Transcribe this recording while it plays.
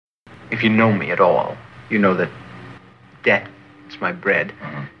If you know me at all, you know that death is my bread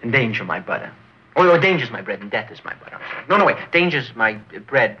and danger my butter. Or danger's my bread and death is my butter. I'm sorry. No, wait. Danger's my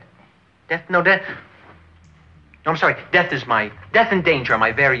bread. Death? No, death. No, I'm sorry. Death and danger are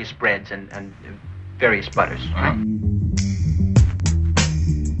my various breads and various butters. Right?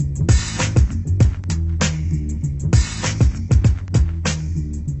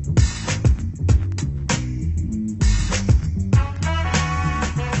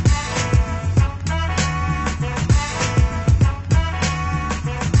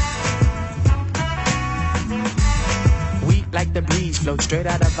 Straight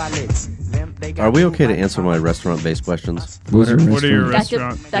out of our lips. Are we okay to answer my restaurant-based questions? What are your That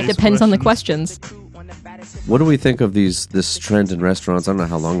restaurant? depends on the questions. What do we think of this trend in restaurants? I don't know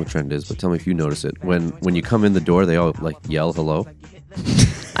how long the trend is, but tell me if you notice it. When you come in the door, they all like yell hello.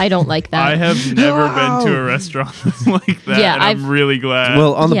 I don't like that. I have never been to a restaurant like that. Yeah, and I'm really glad.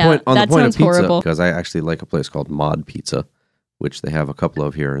 Well, on the point that of sounds pizza, horrible. because I actually like a place called Mod Pizza, which they have a couple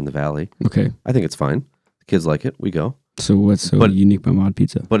of here in the Valley. Okay. I think it's fine. The kids like it. We go. So what's so unique about Mod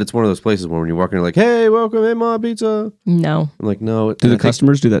Pizza? But it's one of those places where when you walk in, you're like, "Hey, welcome, hey, Mod Pizza." No. I'm like, no. Do the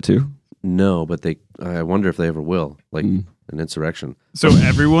customers do that too? No, but I wonder if they ever will. Like an insurrection. So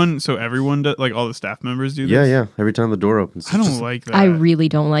everyone does, like all the staff members do this? Yeah. Every time the door opens. I don't like that. I really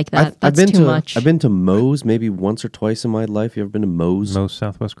don't like that. I've That's too much. I've been to Moe's maybe once or twice in my life. You ever been to Moe's? Moe's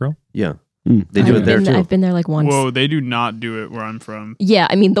Southwest Grill? Yeah. They do it there too. I've been there like once. Whoa, they do not do it where I'm from. Yeah,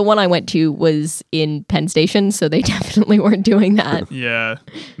 I mean, the one I went to was in Penn Station, so they definitely weren't doing that. Yeah.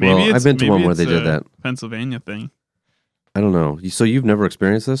 Well, I've been to one where they did that. Pennsylvania thing. I don't know. So you've never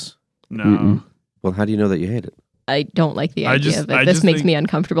experienced this? No. Mm-mm. Well, how do you know that you hate it? I don't like the idea of it. I This just makes think- me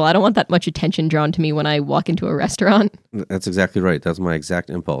uncomfortable. I don't want that much attention drawn to me when I walk into a restaurant. That's exactly right. That's my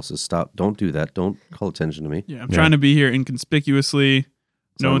exact impulse is stop. Don't do that. Don't call attention to me. Yeah, I'm trying to be here inconspicuously.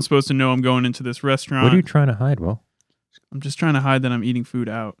 No one's supposed to know I'm going into this restaurant. What are you trying to hide, Will? I'm just trying to hide that I'm eating food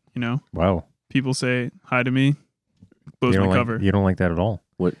out, you know? Wow. People say hi to me, blows my cover. You don't like that at all.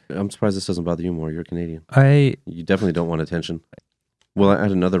 What? I'm surprised this doesn't bother you more. You're Canadian. You definitely don't want attention. Well, I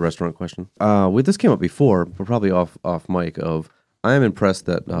had another restaurant question. This came up before, but probably off mic. I am impressed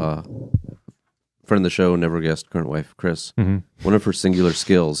that friend of the show, never guest, current wife, Chris. One of her singular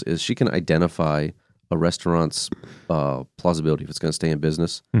skills is she can identify a restaurant's plausibility if it's going to stay in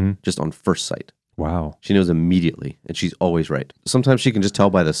business just on first sight. Wow. She knows immediately, and she's always right. Sometimes she can just tell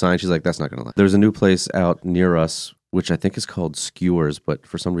by the sign. She's like, that's not going to lie. There's a new place out near us, which I think is called Skewers, but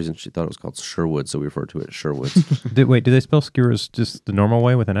for some reason she thought it was called Sherwood, so we refer to it as Sherwood's. Do they spell skewers just the normal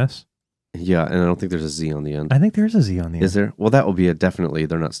way with an S? Yeah, and I don't think there's a Z on the end. I think there is a Z on the end. Is there? Well, that will be definitely,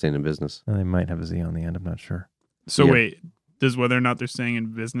 they're not staying in business. They might have a Z on the end. I'm not sure. So Yeah. wait, does whether or not they're staying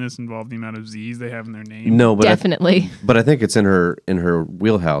in business involve the amount of Z's they have in their name? No, but Definitely. but I think it's in her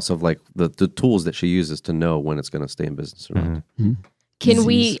wheelhouse of like the tools that she uses to know when it's going to stay in business or not. Can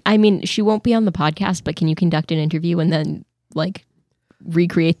we, I mean, she won't be on the podcast, but can you conduct an interview and then like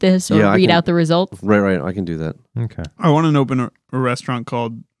recreate this or Yeah, I read can- out the results? Right. I can do that. Okay. I want to open a restaurant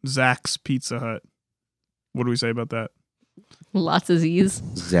called Zach's Pizza Hut. What do we say about that? Lots of Z's.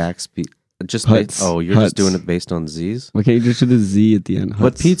 Zach's just Huts. you're Huts. just doing it based on Z's? Why can't you just do the Z at the end? But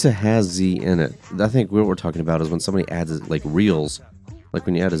Huts. pizza has Z in it. I think what we're talking about is when somebody adds like reels, like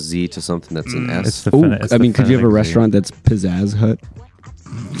when you add a Z to something that's an S. It's the Oh, it's I the mean, could you have a phonetic Z. restaurant that's Pizzazz Hut?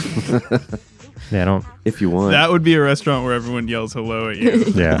 Yeah, I don't. If you want. That would be a restaurant where everyone yells hello at you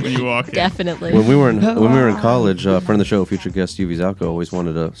Yeah. when you walk in. Definitely. When we were in college, friend of the show, future guest UV Zalco, always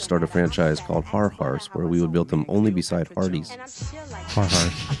wanted to start a franchise called Har Hars, where we would build them only beside Hardee's. Har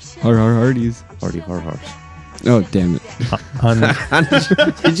Hardee's. Hardy Har Hars. Oh, damn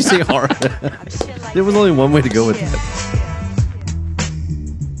it. Did you say Har? There was only one way to go with that.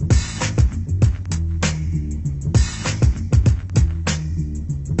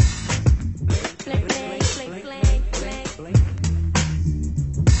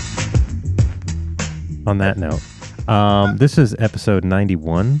 On that note, this is episode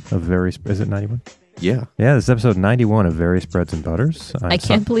 91 of Is it 91? Yeah. Yeah, this is episode 91 of Various Breads and Butters. I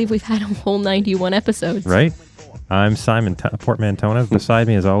can't believe we've had a whole 91 episodes. Right? I'm Simon Portmantona. Beside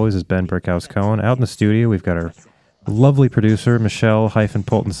me, as always, is Ben Brickhouse-Cohen. Out in the studio, we've got our lovely producer,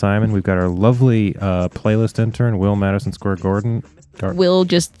 Michelle-Polton-Simon. We've got our lovely playlist intern, Will Madison Square Gordon. Will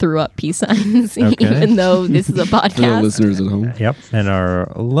just threw up peace signs, Okay. even though this is a For the podcast. listeners at home. Yep. And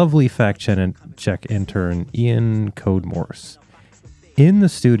our lovely fact-check intern, Ian Code Morse. In the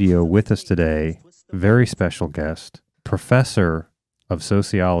studio with us today, very special guest, professor of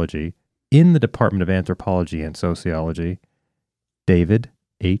sociology in the Department of Anthropology and Sociology, David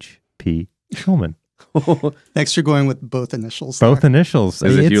H.P. Schulman. Next, you're going with both initials. Both there. initials.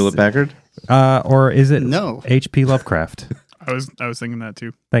 Is it It's- Hewlett Packard? Or is it No. H.P. Lovecraft? I was thinking that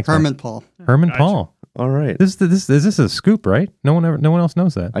too. Thanks, Mike. Herman Paul. Herman Gotcha. Paul. All right. This is a scoop, right? No one else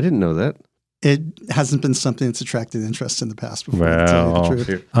knows that. I didn't know that. It hasn't been something that's attracted interest in the past before. to tell you Well, the truth.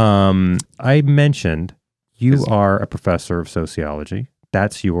 Here. I mentioned you are a professor of sociology.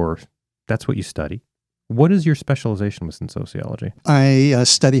 That's what you study. What is your specialization within sociology? I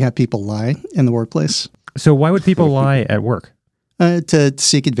study how people lie in the workplace So why would people lie at work? to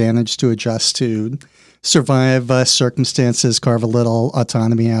seek advantage, to adjust, to survive circumstances, carve a little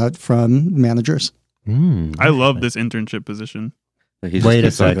autonomy out from managers. I love this internship position. He just Wait a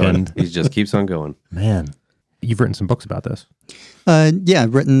keeps on going. second. He just keeps on going. Man, you've written some books about this. Yeah,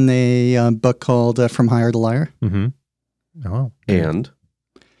 I've written a book called From Hire to Liar. Mm-hmm. Oh, And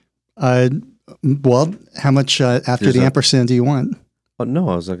Well, how much after There's the a- ampersand do you want? no,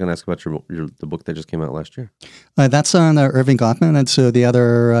 I was going to ask about the book that just came out last year. That's on Irving Goffman. And so the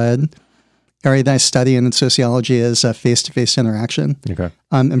other area that I study in sociology is face-to-face interaction, okay.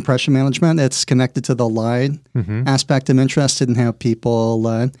 impression management. It's connected to the lie Mm-hmm. aspect. I'm interested in how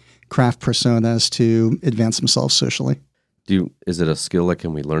people craft personas to advance themselves socially. Is it a skill? Like,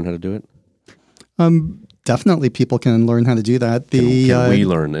 can we learn how to do it? Definitely people can learn how to do that. Can we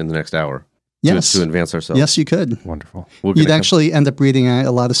learn in the next hour? Yes. To advance ourselves? Yes, you could. Wonderful. We're You'd gonna actually end up reading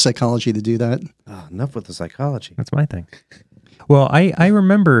a lot of psychology to do that. enough with the psychology. That's my thing. Well, I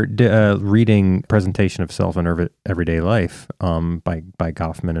remember reading Presentation of Self in Everyday Life by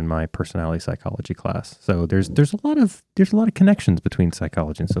Goffman in my personality psychology class. So there's a lot of connections between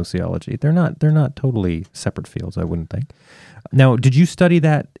psychology and sociology. They're not totally separate fields, I wouldn't think. Now, did you study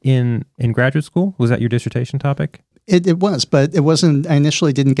that in graduate school? Was that your dissertation topic? It was, but it wasn't. I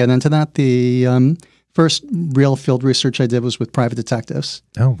initially didn't get into that. The first real field research I did was with private detectives.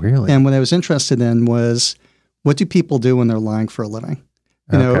 Oh, really? And what I was interested in was, what do people do when they're lying for a living?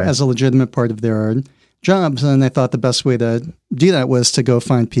 You know, Okay. as a legitimate part of their jobs. And I thought the best way to do that was to go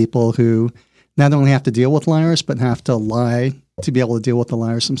find people who not only have to deal with liars, but have to lie to be able to deal with the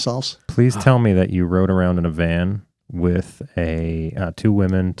liars themselves. Please tell me that you rode around in a van with two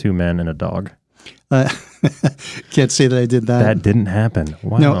women, 2 men, and a dog. Can't say that I did that. That didn't happen.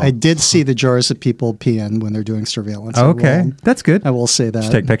 Wow. No, I did see the jars that people pee in when they're doing surveillance. Okay, that's good. I will say that. Did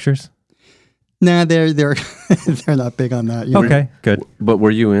you take pictures? Nah, they're they're not big on that. You know? Okay, good. But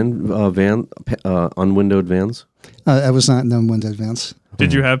were you in unwindowed vans? I was not in unwindowed vans.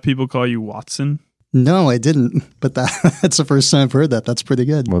 Did you have people call you Watson? No, I didn't. But that's the first time I've heard that. That's pretty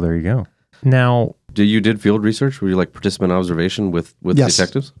good. Well, there you go. Now, You did field research? Were you like participant observation with Yes.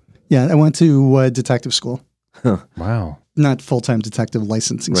 detectives? Yeah, I went to detective school. wow. Not full-time detective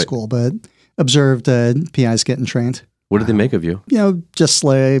licensing Right. school, but observed PIs getting trained. What did they make of you? You know, just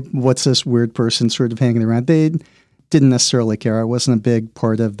like, what's this weird person sort of hanging around? They didn't necessarily care. I wasn't a big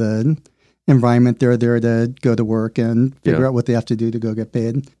part of the environment. They're there to go to work and figure Yeah. out what they have to do to go get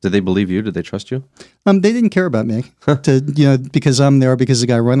paid. Did they believe you? Did they trust you? They didn't care about me because I'm there because the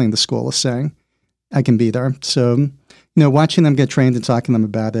guy running the school is saying I can be there. So, watching them get trained and talking to them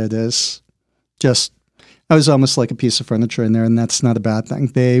about it is just, I was almost like a piece of furniture in there, and that's not a bad thing.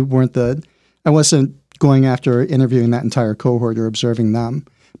 I wasn't going after interviewing that entire cohort or observing them,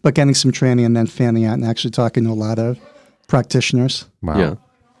 but getting some training and then fanning out and actually talking to a lot of practitioners. Wow. Yeah.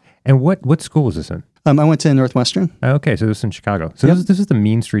 And what school was this in? I went to Northwestern. Okay, so this is in Chicago. So Yep. this is the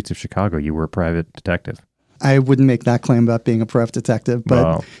mean streets of Chicago. You were a private detective. I wouldn't make that claim about being a private detective, but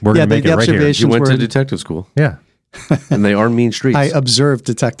Well, we're gonna make it right here. You went to were, detective school, Yeah, and they are mean streets. I observed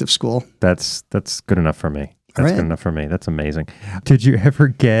detective school. that's good enough for me. That's right. good enough for me. That's amazing. Did you ever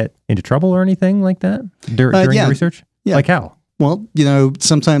get into trouble or anything like that during yeah. your research? Yeah. Like how? Well,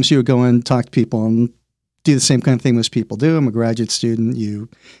 sometimes you would go and talk to people and do the same kind of thing most people do. I'm a graduate student. You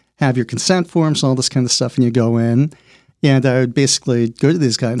have your consent forms, all this kind of stuff, and you go in. And I would basically go to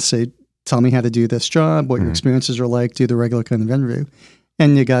these guys and say, tell me how to do this job, what your experiences are like, do the regular kind of interview.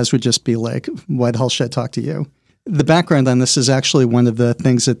 And you guys would just be like, why the hell should I talk to you? The background on this is actually one of the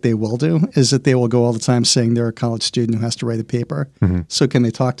things that they will do is that they will go all the time saying they're a college student who has to write a paper. So can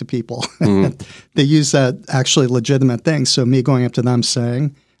they talk to people? They use that actually legitimate thing. So me going up to them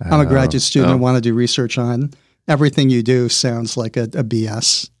saying, I'm a graduate student, I want to do research on everything you do sounds like a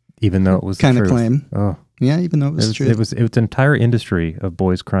BS Even though it was the kind of truth. claim. Oh, Yeah, even though it was true. it was an entire industry of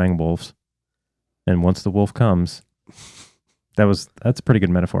boys crying wolves, and once the wolf comes, that's a pretty good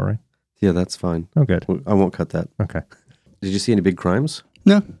metaphor, right? Yeah, that's fine. Oh, good. I won't cut that. Okay. Did you see any big crimes?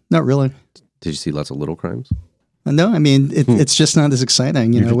 No, not really. Did you see lots of little crimes? No, I mean, it's just not as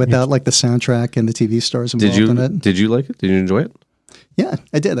exciting, without like the soundtrack and the TV stars involved in it. Did you like it? Did you enjoy it? Yeah,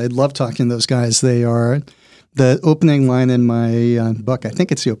 I did. I love talking to those guys. They are the opening line in my book. I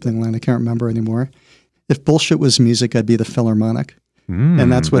think it's the opening line. I can't remember anymore. If bullshit was music, I'd be the Philharmonic.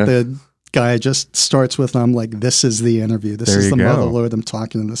 And that's what the guy just starts with. I'm like, this is the interview. This is the mother lode. I'm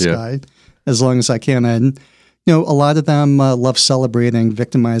talking to this guy as long as I can. And, a lot of them love celebrating,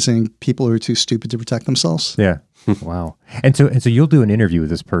 victimizing people who are too stupid to protect themselves. Yeah. Wow. And so you'll do an interview with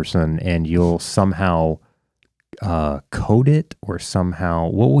this person and you'll somehow code it, or somehow,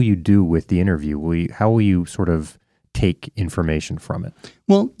 what will you do with the interview? How will you sort of take information from it?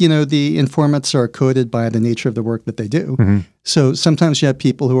 Well, the informants are coded by the nature of the work that they do. So sometimes you have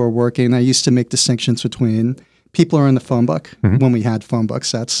people who are working. I used to make distinctions between people who are in the phone book when we had phone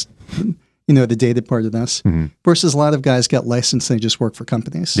books. That's, the dated part of this, versus a lot of guys get licensed. They just work for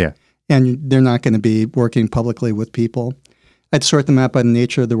companies. Yeah. And they're not going to be working publicly with people. I'd sort them out by the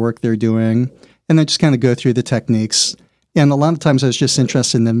nature of the work they're doing, and then just kind of go through the techniques. And a lot of times I was just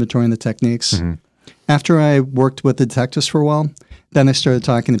interested in inventorying the techniques. After I worked with the detectives for a while, then I started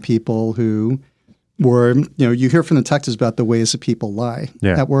talking to people who were, you hear from detectives about the ways that people lie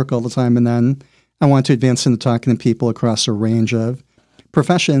at work all the time. And then I wanted to advance into talking to people across a range of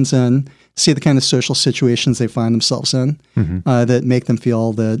professions and see the kind of social situations they find themselves in that make them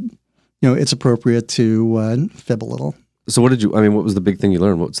feel that, it's appropriate to fib a little. So what was the big thing you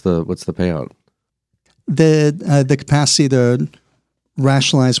learned? What's the payout? The capacity to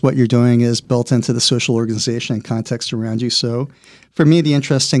rationalize what you're doing is built into the social organization and context around you. So for me, the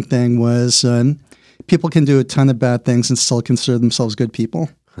interesting thing was people can do a ton of bad things and still consider themselves good people.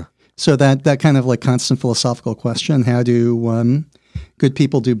 So that kind of like constant philosophical question, how do good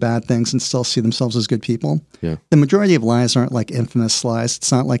people do bad things and still see themselves as good people? Yeah. The majority of lies aren't like infamous lies.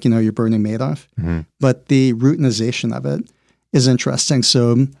 It's not like, you're burning Madoff, but the routinization of it is interesting.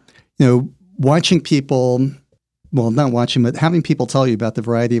 So, watching people, well, not watching, but having people tell you about the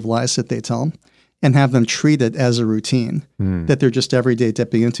variety of lies that they tell and have them treat it as a routine that they're just every day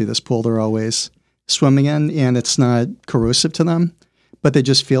dipping into this pool they're always swimming in, and it's not corrosive to them, but they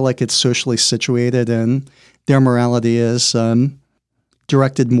just feel like it's socially situated and their morality is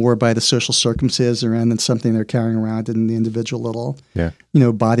directed more by the social circumstances they're in than something they're carrying around in the individual little,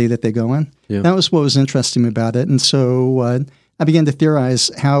 body that they go in. Yeah. That was what was interesting about it. And so I began to theorize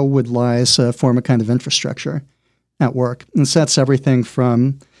how would lies form a kind of infrastructure at work. And so that's everything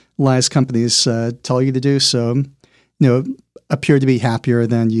from lies companies tell you to do. So, appear to be happier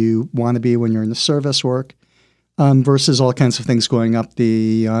than you want to be when you're in the service work, versus all kinds of things going up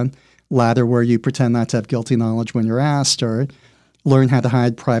the ladder where you pretend not to have guilty knowledge when you're asked, or learn how to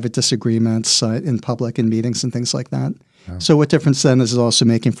hide private disagreements in public in meetings and things like that. Wow. So what difference then is it also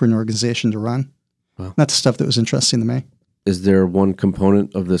making for an organization to run? Wow. That's stuff that was interesting to me. Is there one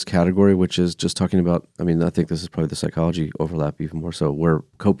component of this category which is just talking about, I think this is probably the psychology overlap even more so, where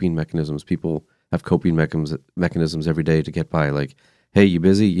coping mechanisms, people have coping mechanisms every day to get by, like, hey, you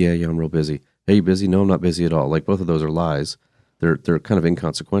busy? Yeah, I'm real busy. Hey, you busy? No, I'm not busy at all. Like, both of those are lies. They're kind of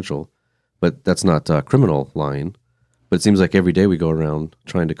inconsequential, but that's not criminal lying. But it seems like every day we go around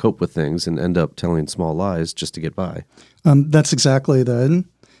trying to cope with things and end up telling small lies just to get by. That's exactly the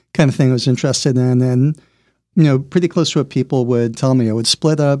kind of thing I was interested in. And, pretty close to what people would tell me. I would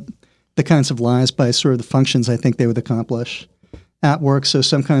split up the kinds of lies by sort of the functions I think they would accomplish at work. So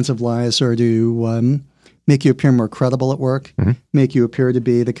some kinds of lies are to make you appear more credible at work, make you appear to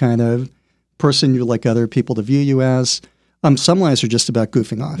be the kind of person you like other people to view you as. Some lies are just about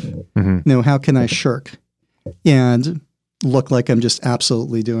goofing off. How can I shirk and look like I'm just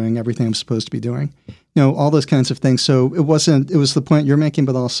absolutely doing everything I'm supposed to be doing? All those kinds of things. So it was the point you're making,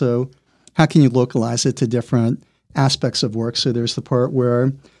 but also how can you localize it to different aspects of work? So there's the part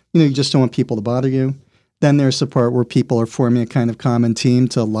where, you just don't want people to bother you. Then there's the part where people are forming a kind of common team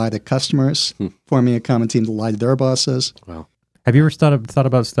to lie to customers, forming a common team to lie to their bosses. Wow. Have you ever thought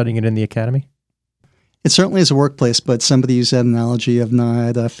about studying it in the academy? It certainly is a workplace, but somebody used that analogy of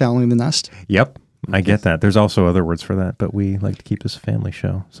not fouling the nest. Yep. I get that. There's also other words for that, but we like to keep this a family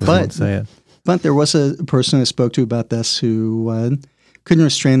show, so we won't say it. But there was a person I spoke to about this who couldn't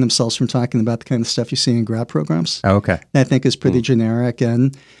restrain themselves from talking about the kind of stuff you see in grad programs. Oh, okay. I think is pretty generic,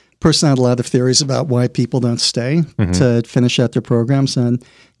 and person had a lot of theories about why people don't stay to finish out their programs. And,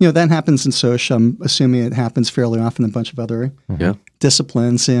 that happens in social. I'm assuming it happens fairly often in a bunch of other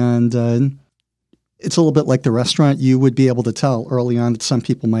disciplines. And it's a little bit like the restaurant. You would be able to tell early on that some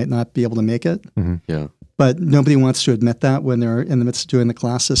people might not be able to make it. Yeah. But nobody wants to admit that when they're in the midst of doing the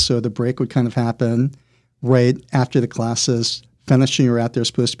classes. So the break would kind of happen right after the classes finished and you're out there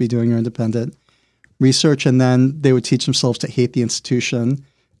supposed to be doing your independent research. And then they would teach themselves to hate the institution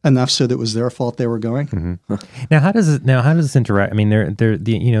enough so that it was their fault they were going. Now, how does this interact? I mean,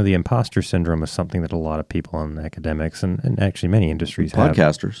 the imposter syndrome is something that a lot of people in academics and actually many industries have.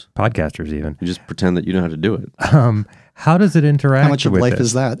 Podcasters even. You just pretend that you know how to do it. How does it interact? How much of with life this?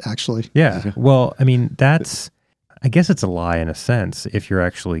 is that, actually? Yeah. Well, I mean, I guess it's a lie in a sense if you're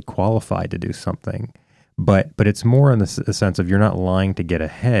actually qualified to do something, but it's more in the sense of you're not lying to get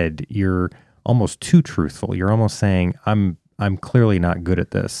ahead. You're almost too truthful. You're almost saying, I'm clearly not good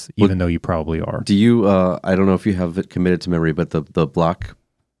at this, even though you probably are. Do you, I don't know if you have it committed to memory, but the Block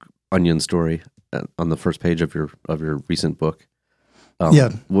Onion story on the first page of your recent book. Do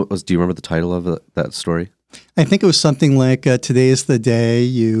you remember the title of that story? I think it was something like, today is the day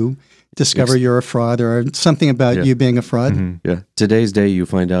you discover you're a fraud, or something about you being a fraud. Mm-hmm. Yeah. Today's day you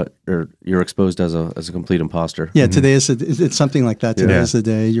find out, or you're exposed as a complete imposter. Yeah, today is it's something like that. Today is the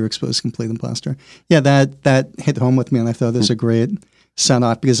day you're exposed to complete imposter. Yeah, that hit home with me, and I thought this was a great sound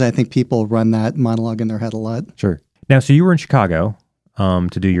off because I think people run that monologue in their head a lot. Sure. Now, so you were in Chicago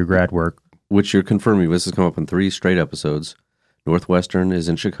to do your grad work. Which you're confirming, this has come up in 3 straight episodes. Northwestern is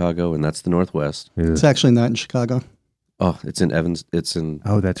in Chicago, and that's the Northwest. It's actually not in Chicago. Oh, it's in That's It's in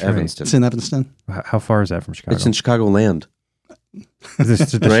Evanston. How far is that from Chicago? It's in Chicagoland. The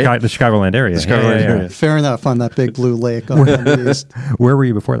Chicagoland area. Chicagoland area. Fair enough, on that big blue lake on the east. Where were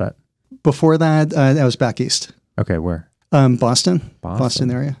you before that? Before that, I was back east. Okay, where? Boston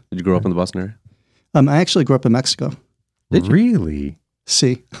area. Did you grow up in the Boston area? I actually grew up in Mexico. Did you? Really?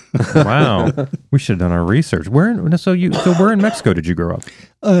 See, Wow. We should have done our research. Where in Mexico did you grow up?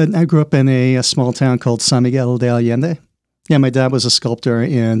 I grew up in a small town called San Miguel de Allende. Yeah, my dad was a sculptor,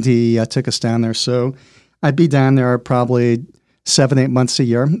 and he took us down there. So I'd be down there probably 7-8 months a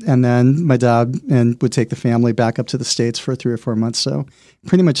year, and then my dad would take the family back up to the States for 3 or 4 months. So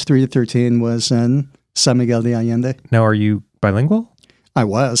pretty much 3 to 13 was in San Miguel de Allende. Now, are you bilingual? I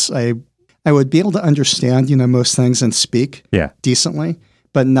was. I would be able to understand, most things and speak decently,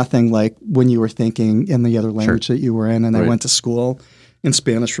 but nothing like when you were thinking in the other language that you were in. And I went to school in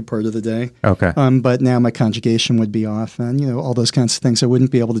Spanish for part of the day. Okay. But now my conjugation would be off, and all those kinds of things. I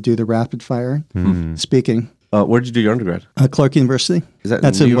wouldn't be able to do the rapid fire speaking. Where did you do your undergrad? Clark University.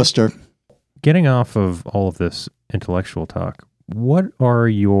 That's in Worcester. Getting off of all of this intellectual talk, what are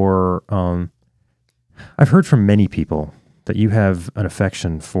your? I've heard from many people that you have an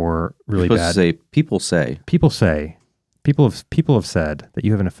affection for really bad. People say people have said that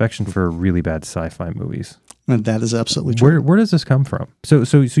you have an affection for really bad sci-fi movies. And that is absolutely true. Where does this come from? So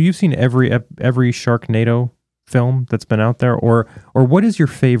you've seen every Sharknado film that's been out there, or what is your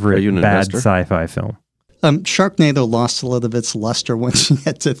favorite bad investor? sci-fi film? Sharknado lost a little of its luster once you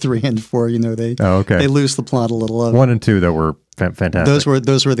get to 3 and 4. They lose the plot a little. 1 and 2 though were fantastic.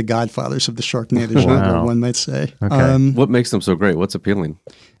 Those were the godfathers of the Sharknado genre, one might say. Okay. What makes them so great? What's appealing?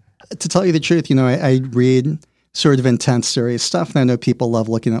 To tell you the truth, I read sort of intense, serious stuff, and I know people love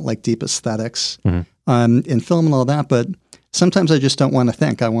looking at like deep aesthetics in film and all that, but sometimes I just don't want to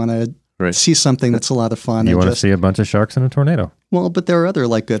think. I want to see something that's a lot of fun. You want to see a bunch of sharks in a tornado. Well, but there are other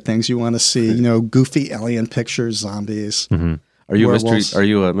like good things. You want to see, goofy alien pictures, zombies. Mm-hmm. Are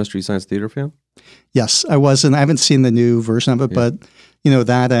you a Mystery Science Theater fan? Yes, I was, and I haven't seen the new version of it, but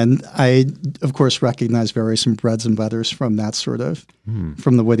that, and I of course recognize various breads and butters from that sort of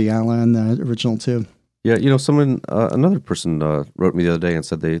from the Woody Allen original too. Yeah, another person wrote me the other day and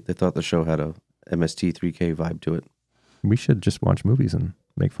said they thought the show had a MST3K vibe to it. We should just watch movies and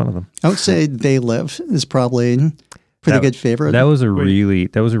make fun of them. I would say They Live is probably pretty good favorite. That was a really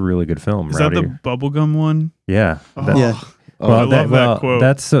good film. Is that the bubblegum one? Yeah. I love that quote.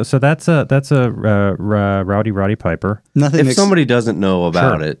 That's a Rowdy Roddy Piper. If somebody doesn't know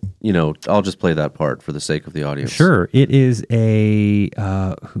about it, I'll just play that part for the sake of the audience. Sure, it is a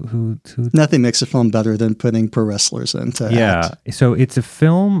who nothing makes a film better than putting pro wrestlers into. Act. So it's a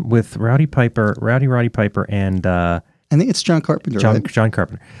film with Rowdy Roddy Piper, and I think it's John Carpenter. John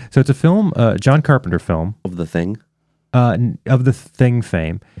Carpenter. So it's a film, John Carpenter film of The Thing, of The Thing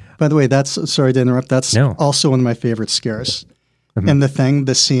fame. By the way, sorry to interrupt. That's also one of my favorite scares. And The Thing,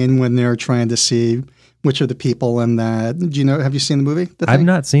 the scene when they're trying to see which are the people in that. Have you seen the movie? The Thing? I've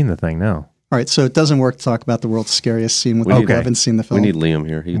not seen The Thing, no. All right, so it doesn't work to talk about the world's scariest scene with people who haven't seen the film. We need Liam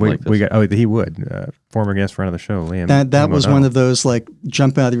here. He'd like this. He would. Former guest friend of the show, Liam. That was one of those, like,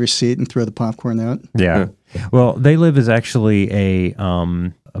 jump out of your seat and throw the popcorn out. Yeah. Well, They Live is actually a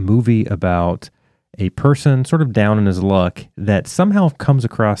movie about a person sort of down in his luck that somehow comes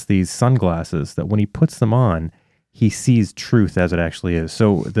across these sunglasses that when he puts them on, he sees truth as it actually is.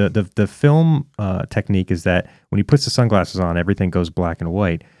 So the film technique is that when he puts the sunglasses on, everything goes black and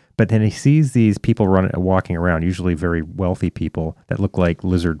white. But then he sees these people walking around, usually very wealthy people that look like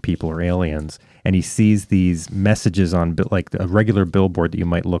lizard people or aliens. And he sees these messages on like a regular billboard that you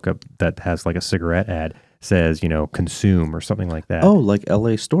might look up that has like a cigarette ad, says, consume or something like that. Oh, like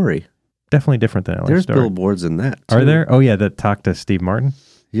L.A. Story. Definitely different than LA There's Story. billboards in that, too. Are there? Oh, yeah, that talk to Steve Martin?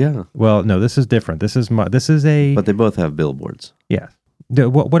 Yeah. Well, no, this is different. This is a... But they both have billboards. Yeah.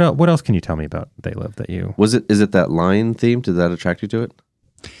 What else can you tell me about They Live that you... Is it that line theme? Did that attract you to it?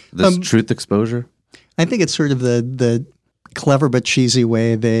 This truth exposure? I think it's sort of the clever but cheesy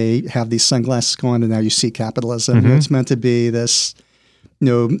way they have these sunglasses go on, and now you see capitalism. Mm-hmm. It's meant to be this,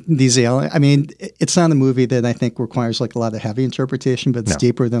 these alien. I mean, it's not a movie that I think requires like a lot of heavy interpretation, but it's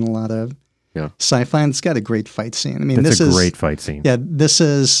deeper than a lot of sci-fi. And it's got a great fight scene. I mean, this is a great fight scene. Yeah, this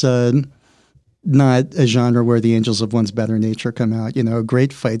is not a genre where the angels of one's better nature come out.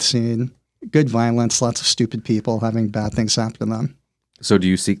 Great fight scene, good violence, lots of stupid people having bad things happen to them. So do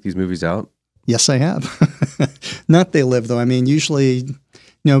you seek these movies out? Yes, I have. Not They Live, though. I mean, usually,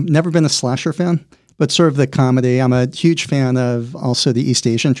 never been a slasher fan, but sort of the comedy. I'm a huge fan of also the East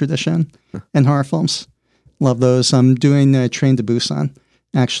Asian tradition in horror films. Love those. I'm doing Train to Busan,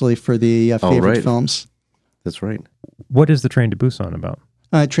 actually, for the favorite films. That's right. What is the Train to Busan about?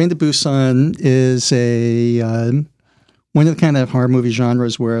 Train to Busan is one of the kind of horror movie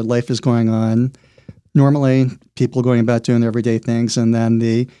genres where life is going on. Normally, people going about doing their everyday things, and then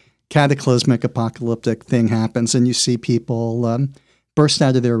the cataclysmic apocalyptic thing happens, and you see people burst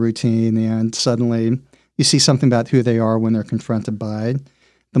out of their routine, and suddenly you see something about who they are when they're confronted by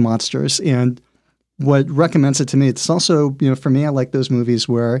the monsters. And what recommends it to me, it's also, for me, I like those movies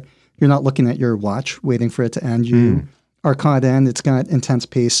where you're not looking at your watch, waiting for it to end. You are caught in. It's got intense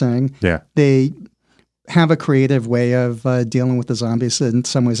pacing. Yeah. They have a creative way of dealing with the zombies. In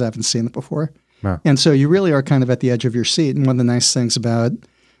some ways, I haven't seen it before. Wow. And so you really are kind of at the edge of your seat. And one of the nice things about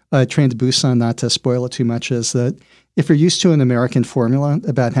Train to Busan, not to spoil it too much, is that if you're used to an American formula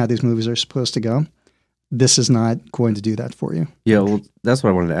about how these movies are supposed to go, this is not going to do that for you. Yeah, well, that's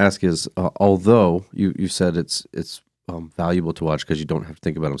what I wanted to ask is, although you said it's valuable to watch because you don't have to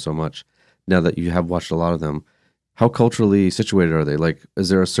think about them so much, now that you have watched a lot of them, how culturally situated are they? Like, is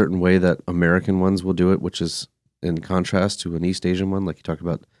there a certain way that American ones will do it, which is in contrast to an East Asian one, like you talked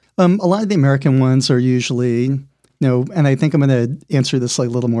about? A lot of the American ones are usually, and I think I'm going to answer this like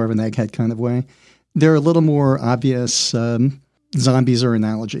a little more of an egghead kind of way. They're a little more obvious zombies or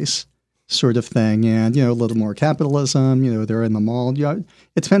analogies sort of thing. And, a little more capitalism, they're in the mall. It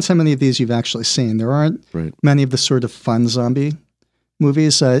depends how many of these you've actually seen. There aren't many of the sort of fun zombie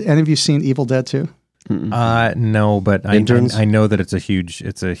movies. Any of you seen Evil Dead 2? No, but I know that it's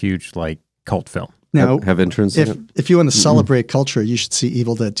a huge like cult film. Now, have interns in it? If you want to celebrate culture, you should see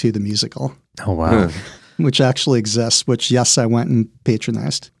Evil Dead 2, the musical. Oh, wow. Which actually exists, which, yes, I went and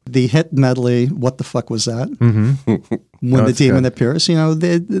patronized. The hit medley, What the Fuck Was That? Mm-hmm. When the demon appears, a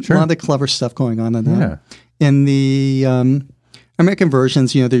lot of clever stuff going on in that. Yeah. In the American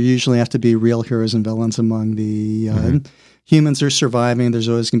versions, there usually have to be real heroes and villains among the humans are surviving. There's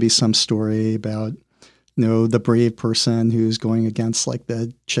always going to be some story about the brave person who's going against like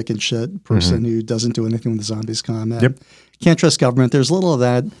the chicken shit person who doesn't do anything when the zombies come. Yep. Can't trust government. There's a little of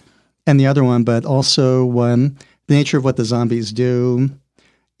that and the other one, but also the nature of what the zombies do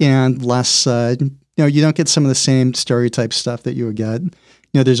and less, you don't get some of the same stereotype stuff that you would get.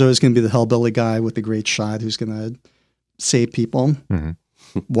 There's always going to be the hellbilly guy with the great shot who's going to save people,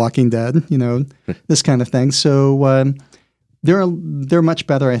 Walking Dead, this kind of thing. So they're much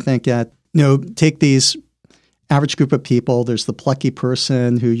better, I think, at, take these average group of people. There's the plucky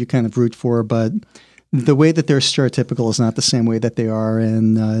person who you kind of root for, but the way that they're stereotypical is not the same way that they are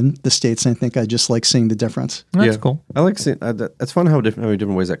in the States. I think I just like seeing the difference. That's cool. I like seeing it's fun how many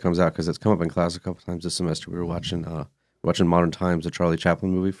different ways that comes out because it's come up in class a couple times this semester. We were watching Modern Times, a Charlie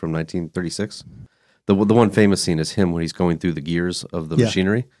Chaplin movie from 1936. The one famous scene is him when he's going through the gears of the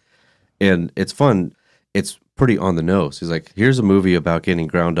machinery, and it's fun. It's pretty on the nose. He's like, here's a movie about getting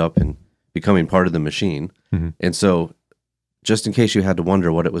ground up and becoming part of the machine. And so just in case you had to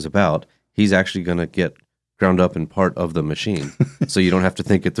wonder what it was about, he's actually going to get ground up and part of the machine. So you don't have to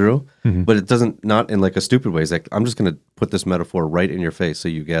think it through. But it doesn't, not in like a stupid way. It's like, I'm just going to put this metaphor right in your face so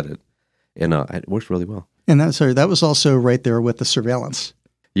you get it. And it works really well. And that was also right there with the surveillance.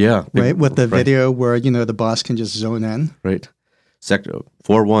 Yeah. Right? With the video where, the boss can just zone in. Right. Sector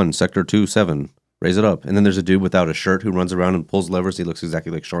 4-1, Sector 2-7. Raise it up. And then there's a dude without a shirt who runs around and pulls levers. He looks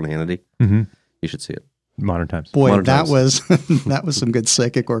exactly like Sean Hannity. You should see it. Modern Times. Boy, Modern that Times. was some good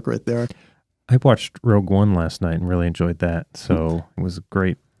psychic work right there. I watched Rogue One last night and really enjoyed that. So it was a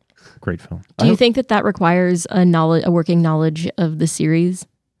great film. Do you think that requires a working knowledge of the series?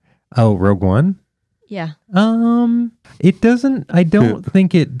 Oh, Rogue One? Yeah. It doesn't, I don't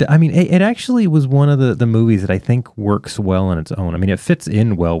think it, I mean, it actually was one of the movies that I think works well on its own. I mean, it fits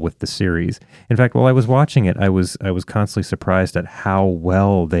in well with the series. In fact, while I was watching it, I was constantly surprised at how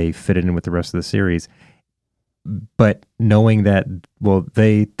well they fit in with the rest of the series. But knowing that, well,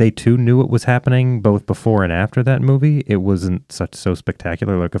 they too knew what was happening both before and after that movie, it wasn't so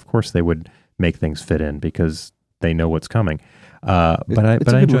spectacular. Like, of course they would make things fit in because they know what's coming. But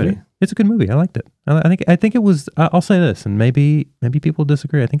I enjoyed it. It's a good movie. I liked it. I think it was. I'll say this, and maybe people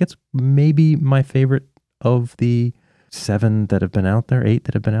disagree. I think it's maybe my favorite of the 7 that have been out there, 8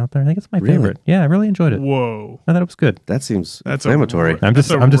 that have been out there. I think it's my favorite. Yeah, I really enjoyed it. Whoa, I thought it was good. That seems that's inflammatory. I'm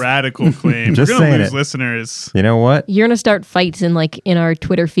just radical claim. just We're gonna saying lose it. listeners. You know what? You're gonna start fights in our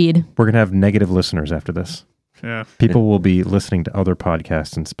Twitter feed. We're gonna have negative listeners after this. Yeah, People will be listening to other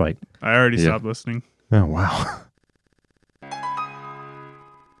podcasts in spite. I already stopped listening. Oh wow.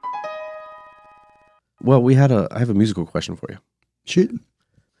 Well, I have a musical question for you. Shoot.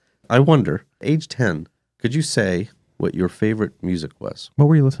 I wonder, age 10, could you say what your favorite music was? What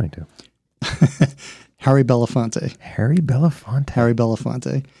were you listening to? Harry Belafonte. Harry Belafonte. Harry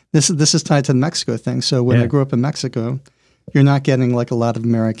Belafonte. This is tied to the Mexico thing. So when I grew up in Mexico, you're not getting like a lot of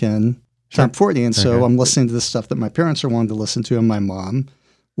American top 40. And so I'm listening to the stuff that my parents are wanting to listen to, and my mom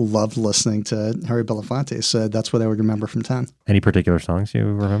loved listening to Harry Belafonte. So that's what I would remember from 10. Any particular songs you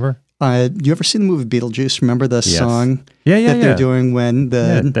remember? You ever seen the movie Beetlejuice? Remember the song that they're doing when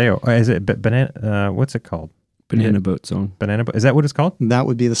is it banana? What's it called? Banana Boat Song. Banana Boat. Is that what it's called? that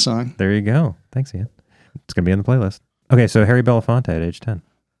would be the song. There you go. Thanks, Ian. It's gonna be on the playlist. Okay, so Harry Belafonte at age 10.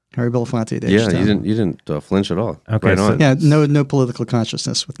 Harry Belafonte at age 10. You didn't flinch at all. Okay, Right on. Yeah, no political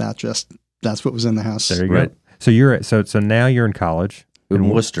consciousness with that. Just that's what was in the house. There you Right. go. So you're so now you're in college In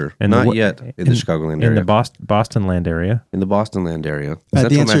Worcester. and Not the- yet in the Chicagoland area. in the Boston land area. In the Boston land area. The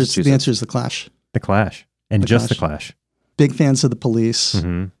Central answer Massachusetts. is the Clash. The Clash and The just Clash. the Clash. Big fans of the Police.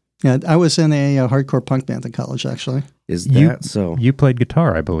 Mm-hmm. Yeah, I was in a hardcore punk band in college. Actually, Is You- that so? You played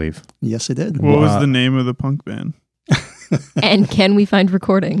guitar, I believe. yes, I did. What was Wow. the name of the punk band? And can we find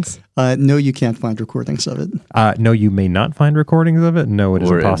recordings? No, you can't find recordings of it. No, you may not find recordings of it. No, it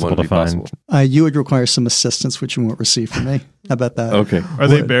is Or it impossible won't to be find. possible. You would require some assistance, which you won't receive from me. How about that? Okay. Are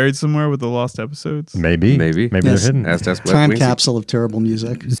they buried somewhere with the lost episodes? Maybe Maybe. they're Yes. hidden. Ask Time Wingsy. capsule of terrible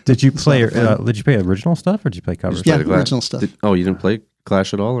music. Did you play? It's not fun. Did you play original stuff or did you play covers? Just play Yeah, the Clash. original stuff. You didn't play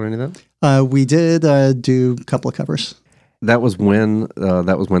Clash at all or any of that? We did do a couple of covers. That was when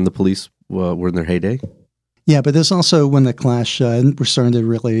the Police were in their heyday. Yeah, but there's also when the Clash were starting to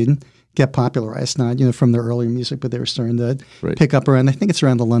really get popularized, not from their earlier music, but they were starting to Right. pick up around. I think it's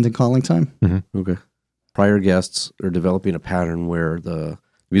around the London Calling time. Okay. Prior guests are developing a pattern where the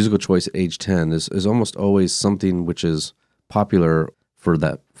musical choice at age 10 is almost always something which is popular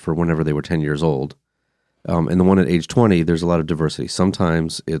for whenever they were 10 years old. And the one at age 20, there's a lot of diversity.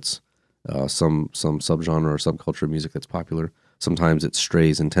 Sometimes it's some subgenre or subculture of music that's popular. Sometimes it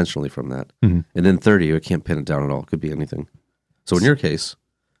strays intentionally from that. Mhm. And then 30, you can't pin it down at all. It could be anything. So in your case,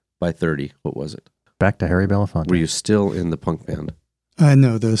 by 30, what was it? Back to Harry Belafonte. Were you still in the punk band?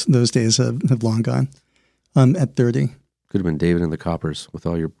 No, those days have long gone. At 30. Could have been David and the Coppers with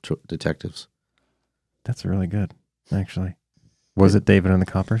all your detectives. That's really good, actually. Was it David and the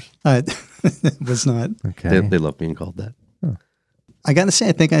Coppers? It was not. Okay. They love being called that. I got to say,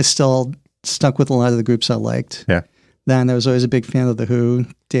 I think I still stuck with a lot of the groups I liked. Yeah. Then I was always a big fan of The Who,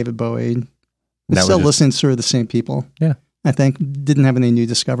 David Bowie. That was Still just- listening to sort of the same people. Yeah. I think didn't have any new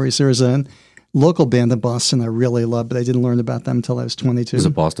discoveries. There was a local band in Boston I really loved, but I didn't learn about them until I was 22. Was it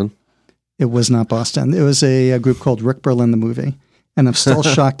Boston? It was not Boston. It was a group called Rick Berlin the Movie. And I'm still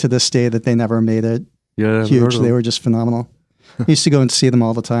shocked to this day that they never made it Yeah, huge. They were just phenomenal. I used to go and see them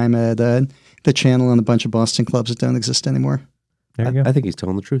all the time at the Channel and a bunch of Boston clubs that don't exist anymore. There you go. I think he's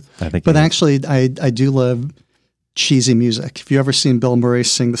telling the truth. I think. But it is. actually, I do love cheesy music. If you ever seen Bill Murray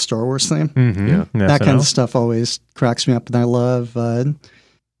sing the Star Wars theme, Mhm. Yeah. that kind SNL. of stuff always cracks me up. And I love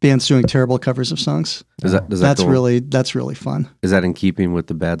bands doing terrible covers of songs. Does that That's go- really fun. Is that in keeping with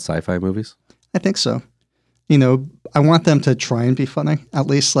the bad sci-fi movies? I think so. I want them to try and be funny. At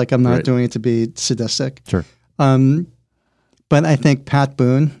least, like I'm not Right. doing it to be sadistic. Sure. But I think Pat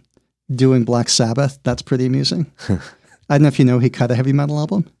Boone doing Black Sabbath, that's pretty amusing. I don't know if you know he cut a heavy metal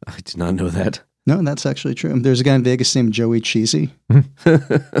album. I did not know that. No, that's actually true. There's a guy in Vegas named Joey Cheesy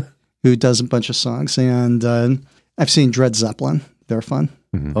who does a bunch of songs. And I've seen Dred Zeppelin. They're fun.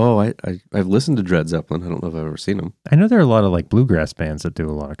 Oh, I've listened to Dred Zeppelin. I don't know if I've ever seen them. I know there are a lot of like bluegrass bands that do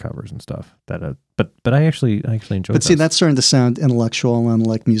a lot of covers and stuff. That, but I actually enjoy. But see, those. that's starting to sound intellectual and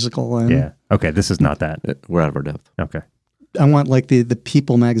like musical. And yeah. Okay, this is not that. We're out of our depth. Okay. I want like the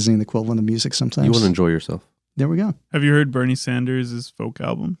People magazine equivalent of music sometimes. You want to enjoy yourself. There we go. Have you heard Bernie Sanders' folk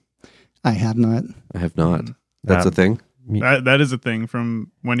album? I have not. I have not. That's a thing. That is a thing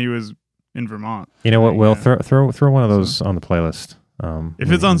from when he was in Vermont. You know what, Will? Yeah. Throw one of those on the playlist.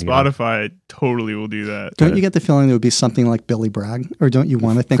 If it's on Spotify, I totally will do that. Don't you get the feeling it would be something like Billy Bragg? Or don't you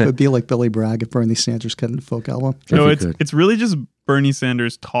want to think it would be like Billy Bragg if Bernie Sanders cut into folk album? No, If you it's really just Bernie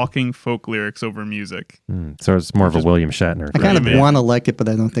Sanders talking folk lyrics over music. So it's more of a William Shatner. I kind of Right. want to like it, but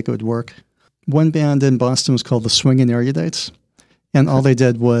I don't think it would work. One band in Boston was called the Swingin' Erudites, and all they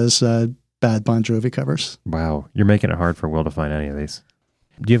did was bad Bon Jovi covers. Wow, you're making it hard for Will to find any of these.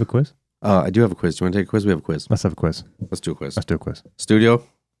 Do you have a quiz? I do have a quiz. Do you want to take a quiz? We have a quiz. Let's have a quiz. Let's do a quiz. Let's do a quiz. Studio.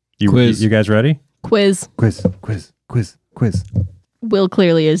 Quiz. You guys ready? Quiz. Quiz. Will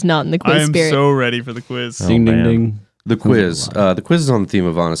clearly is not in the I quiz am spirit. so ready for the quiz. Oh, Ding, ding, man. ding. The quiz. The quiz is on the theme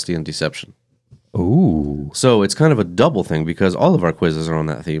of honesty and deception. Ooh. So it's kind of a double thing because all of our quizzes are on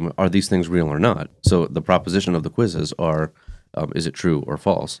that theme. Are these things real or not? So the proposition of the quizzes are, is it true or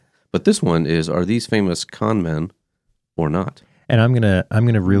false? But this one is, are these famous con men or not? And I'm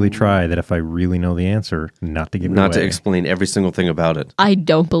gonna really try that if I really know the answer, not to give it Not to away. explain every single thing about it. I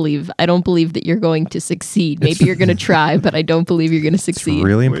don't believe that you're going to succeed. Maybe you're going to try, but I don't believe you're going to It's succeed.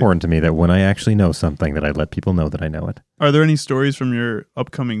 really important to me that when I actually know something, that I let people know that I know it. Are there any stories from your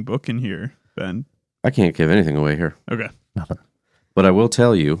upcoming book in here, Ben? I can't give anything away here. Okay. Nothing. But I will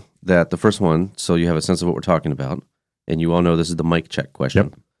tell you that the first one, so you have a sense of what we're talking about, and you all know this is the mic check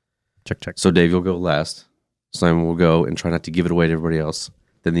question. Yep. Check. So Dave, you'll go last. Simon will go and try not to give it away to everybody else.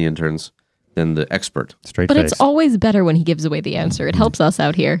 Then the interns. Then the expert. Straight But face. it's always better when he gives away the answer. It helps us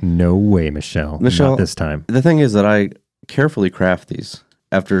out here. No way, Michelle. Michelle- Not this time. The thing is that I carefully craft these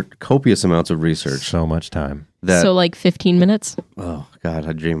after copious amounts of research. So much time. That So like 15 minutes. oh God,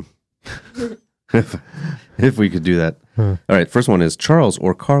 I dream. if we could do that. Huh. All right, first one is Charles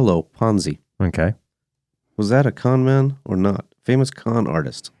or Carlo Ponzi. Okay. Was that a con man or not? Famous con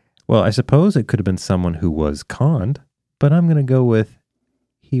artist. Well, I suppose it could have been someone who was conned, but I'm going to go with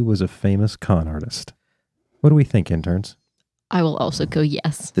he was a famous con artist. What do we think, interns? I will also go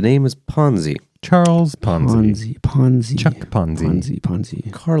yes. The name is Ponzi. Charles Ponzi. Ponzi. Chuck Ponzi.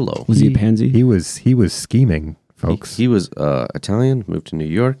 Ponzi. Carlo. Was he a pansy? He was scheming, folks. He was Italian, moved to New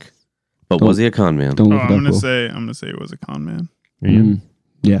York. But Don't- was he a con man? Don't Oh, look I'm it up. gonna Will. say it was a con man. Ian?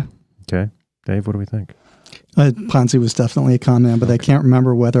 Yeah. Okay. Dave, what do we think? Ponzi was definitely a con man, but I can't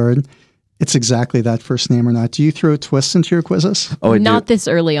remember whether it's exactly that first name or not. Do you throw twists into your quizzes? Oh, I Not do. this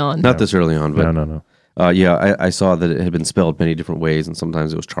early on. Not this early on, but No. yeah, I saw that it had been spelled many different ways, and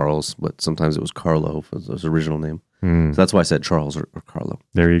sometimes it was Charles, but sometimes it was Carlo was his original name. Hmm. So that's why I said Charles or Carlo.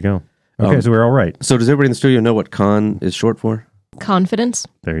 There you go. Okay, so we're all right. So does everybody in the studio know what con is short for? Confidence.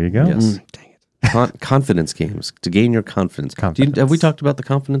 There you go. Yes. Dang it. Confidence games, to gain your confidence. Confidence. Have we talked about The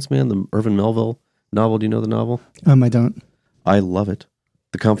Confidence Man, the Irvin Melville novel? Do you know the novel? I don't. I love it.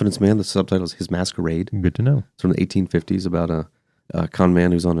 The Confidence Man, the subtitle is His Masquerade. Good to know. It's from the 1850s about a con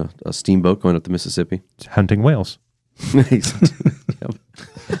man who's on a steamboat going up the Mississippi. It's hunting whales. Yep.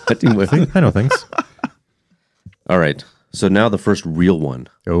 Hunting whales. See, I know things. All right. So now the first real one.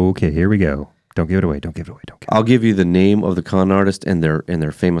 Okay, here we go. Don't give it away. I'll give you the name of the con artist and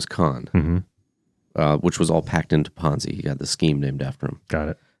their famous con, Mm-hmm. which was all packed into Ponzi. He got the scheme named after him. Got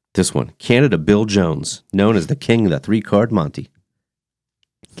it. This one, Canada Bill Jones, known as the king of the three-card Monte.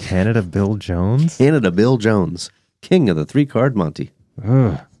 Canada Bill Jones? Canada Bill Jones, king of the three-card Monte.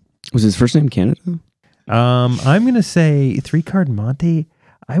 Ugh. Was his first name Canada? I'm going to say 3-card Monty.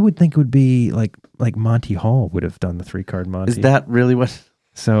 I would think it would be like Monty Hall would have done the 3-card Monty. Is that really what?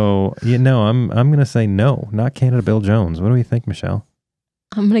 So, I'm going to say no, not Canada Bill Jones. What do we think, Michelle?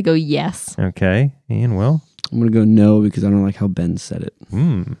 I'm going to go yes. Okay. Ian, Will? I'm going to go no because I don't like how Ben said it.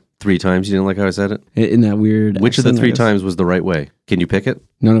 3 times you didn't like how I said it? In that weird Which of the accent, I 3 guess. times was the right way? Can you pick it?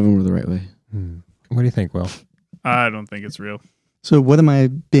 None of them were the right way. What do you think, Will? I don't think it's real. So what am I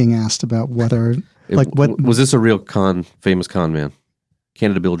being asked about? Whether like what Was this a real famous con man?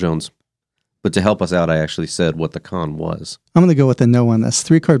 Canada Bill Jones. But to help us out, I actually said what the con was. I'm going to go with a no on this.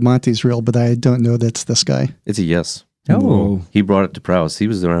 3-card Monty's real, but I don't know that's this guy. It's a yes. Whoa. He brought it to prowess. He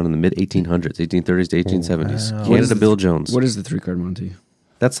was around in the mid-1800s, 1830s to 1870s. wow. Canada Bill Jones. What is the 3-card Monty?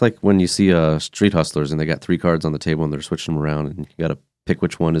 That's like when you see street hustlers and they got 3 cards on the table and they're switching them around and you got to pick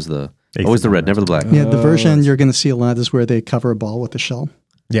which one is always the red, never the black. Yeah, the Oh, version you're going to see a lot is where they cover a ball with a shell.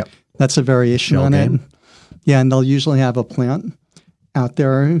 Yep. That's a variation Shell on game. it. Yeah, and they'll usually have a plant out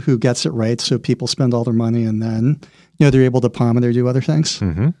there who gets it right, so people spend all their money and then they're able to palm it or do other things.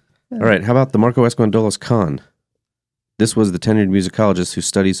 Mm-hmm. All right, how about the Marco Escondolos con? This was the tenured musicologist whose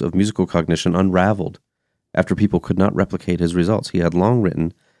studies of musical cognition unraveled After people could not replicate his results, he had long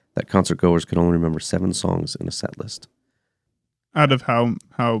written that concertgoers could only remember 7 songs in a set list. Out of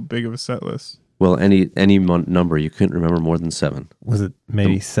how big of a set list? Well, any number, you couldn't remember more than 7. Was it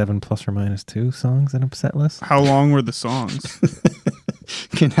maybe 7 plus or minus 2 songs in a set list? How long were the songs?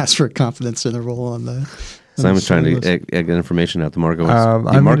 Can ask for a confidence interval on the. Simon's trying to get information out. The Marco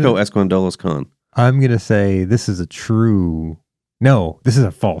Escondolos con. I'm going to say this is a true. No, this is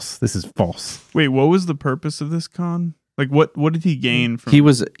a false. This is false. Wait, what was the purpose of this con? Like, what did he gain from? He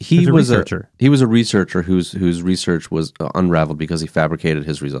was a researcher. He was a researcher whose research was unraveled because he fabricated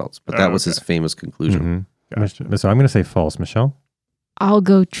his results. But that was his famous conclusion. Gotcha. So I'm going to say false. Michelle? I'll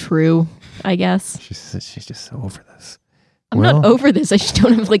go true, I guess. She's just so over this. I'm not over this. I just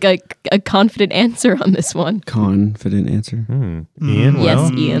don't have like a confident answer on this one. Confident answer. Ian?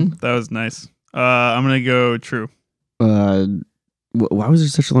 Yes, Ian. That was nice. I'm going to go true. Why was there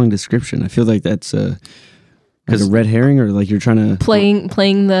such a long description? I feel like that's like a red herring, or like you're trying to playing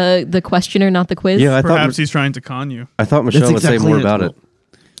the questioner, not the quiz. Yeah, Perhaps he's trying to con you. I thought Michelle would say more about it.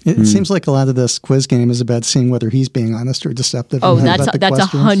 It seems like a lot of this quiz game is about seeing whether he's being honest or deceptive. Oh, that's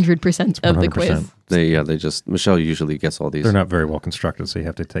 100% of the quiz. They just Michelle usually gets all these. They're not very well constructed, so you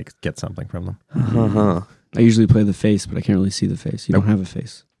have to get something from them. I usually play the face, but I can't really see the face. You don't have a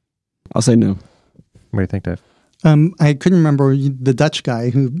face. I'll say no. What do you think, Dave? I couldn't remember the Dutch guy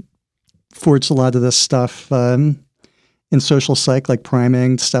who forged a lot of this stuff in social psych, like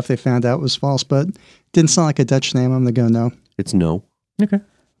priming stuff they found out was false, but didn't sound like a Dutch name. I'm going to go no. It's no. Okay.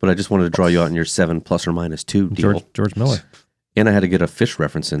 But I just wanted to draw you out in your 7 plus or minus 2 deal. George Miller. And I had to get a fish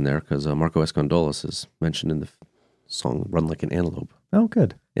reference in there because Marco Escondolos is mentioned in the song Run Like an Antelope. Oh,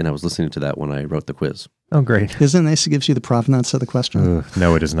 good. And I was listening to that when I wrote the quiz. Oh, great. Isn't it nice? It gives you the provenance of the question.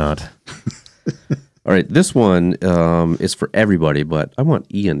 No, it is not. All right, this one is for everybody, but I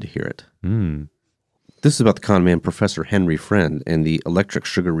want Ian to hear it. This is about the con man Professor Henry Friend and the Electric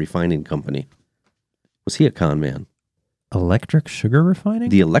Sugar Refining Company. Was he a con man? Electric sugar refining?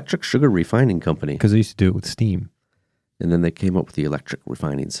 The Electric Sugar Refining Company. Because they used to do it with steam. And then they came up with the electric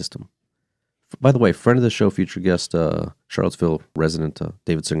refining system. By the way, friend of the show, future guest, Charlottesville resident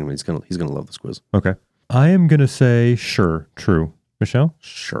David Singerman. He's gonna love this quiz. Okay. I am going to say sure, true. Michelle?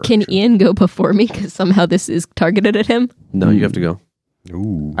 Sure. Can true. Ian go before me because somehow this is targeted at him? No, you have to go.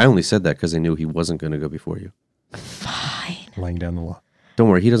 Ooh. I only said that because I knew he wasn't going to go before you. Fine. Laying down the law. Don't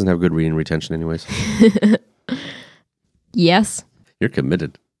worry, he doesn't have good reading retention anyways. Yes. You're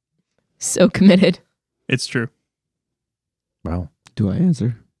committed. So committed. It's true. Wow. Do I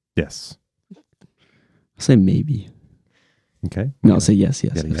answer? Yes. I'll say maybe. Okay. No, I'll say yes.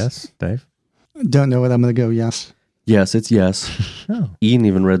 Yes. Dave? Don't know it. I'm going to go yes. Yes, it's yes. Oh. Ian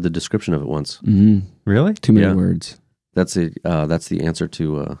even read the description of it once. Mm-hmm. Really? Too many Yeah. words. That's the answer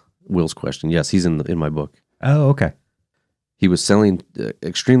to Will's question. Yes, he's in my book. Oh, okay. He was selling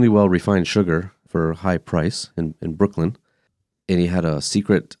extremely well refined sugar for a high price in Brooklyn, and he had a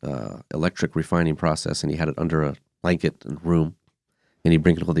secret electric refining process, and he had it under a blanket room, and he'd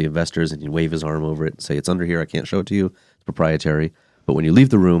bring it to the investors, and he'd wave his arm over it and say, "It's under here. I can't show it to you. It's proprietary. But when you leave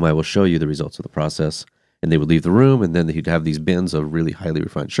the room, I will show you the results of the process." And they would leave the room, and then he'd have these bins of really highly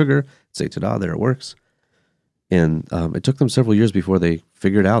refined sugar. Say, "Ta-da! There it works." And it took them several years before they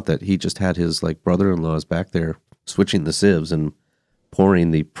figured out that he just had his brother-in-laws back there switching the sieves and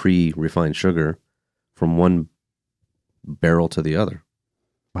pouring the pre-refined sugar from one barrel to the other.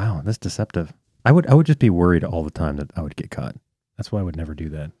 Wow, that's deceptive. I would just be worried all the time that I would get caught. That's why I would never do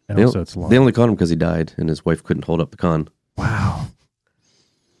that. And also, it's long. They only caught him because he died, and his wife couldn't hold up the con. Wow.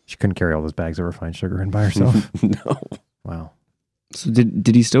 She couldn't carry all those bags of refined sugar in by herself. No. Wow. So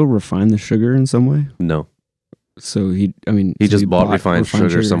did he still refine the sugar in some way? No. So he just bought refined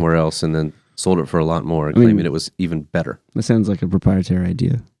sugar somewhere else and then sold it for a lot more, claiming it was even better. That sounds like a proprietary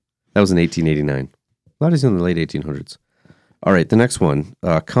idea. That was in 1889. That is in the late 1800s. All right, the next one,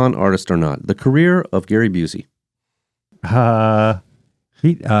 con artist or not. The career of Gary Busey. I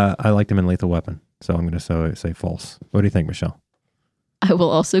liked him in Lethal Weapon, so I'm going to say false. What do you think, Michelle? I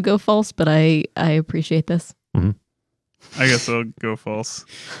will also go false, but I appreciate this. Mm-hmm. I guess I'll go false.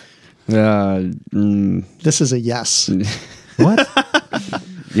 This is a yes. What?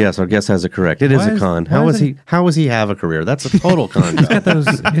 Yes, our guest has it correct. It is a con. How does he have a career? That's a total con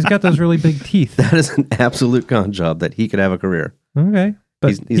job. He's got those really big teeth. That is an absolute con job that he could have a career. Okay.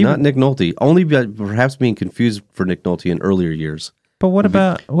 But he's not Nick Nolte, only perhaps being confused for Nick Nolte in earlier years. But what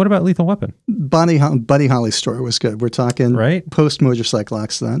about Lethal Weapon? Buddy Holly's story was good. We're talking post motorcycle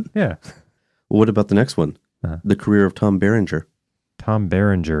accident. Yeah. Well, what about the next one? The career of Tom Berenger. Tom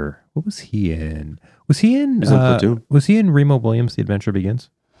Berenger. What was he in? Was he in Platoon. Was he in Remo Williams' The Adventure Begins?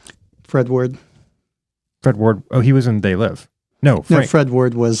 Fred Ward. Fred Ward. Oh, he was in They Live. No, No, Frank. Fred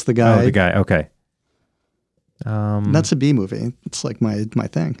Ward was the guy. Oh, the guy. Okay. That's a B movie. It's like my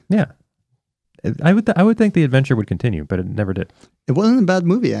thing. Yeah. I would think the adventure would continue, but it never did. It wasn't a bad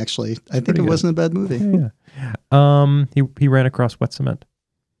movie, actually. I think pretty it good. wasn't a bad movie. Yeah. He ran across wet cement.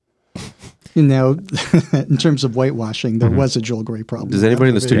 You know, in terms of whitewashing, there was a Joel Grey problem. Does with anybody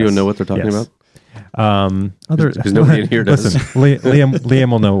in that the movie. studio Yes. know what they're talking Yes. about? Other 'Cause nobody in here does. Listen, Liam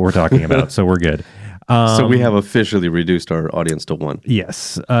will know what we're talking about, so we're good. So we have officially reduced our audience to one.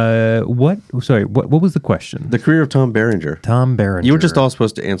 Yes. What was the question? The career of Tom Berenger. Tom Berenger. You were just all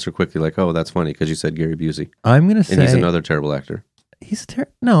supposed to answer quickly, like, "Oh, that's funny," because you said Gary Busey, I'm going to say and he's another terrible actor.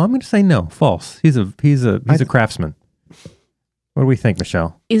 No, I'm going to say no. False. He's a craftsman. What do we think,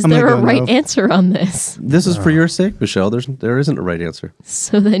 Michelle? Is I'm there a gonna go right no. answer on this? This is for your sake, Michelle. There isn't a right answer.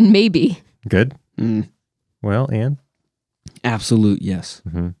 So then maybe. Good. Mm, Well, Ann. absolute yes.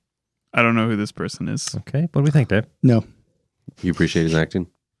 Mm-hmm. I don't know who this person is. Okay. What do we think, Dave? No. You appreciate his acting?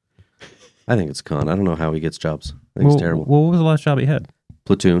 I think it's con. I don't know how he gets jobs. I think it's terrible. Well, what was the last job he had?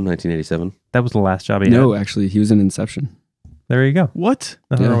 Platoon, 1987. That was the last job he had. No, actually, he was in Inception. There you go. What?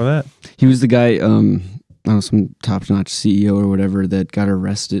 Nothing Yeah. wrong with that. He was the guy, some top-notch CEO or whatever that got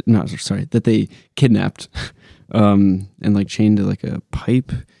arrested. No, sorry, that they kidnapped, and like chained to like a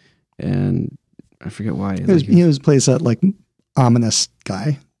pipe, and I forget why. He plays that like ominous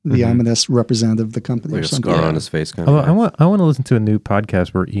guy, the Mhm. ominous representative of the company Like or a something. scar on his face, kind Although of. I want to listen to a new podcast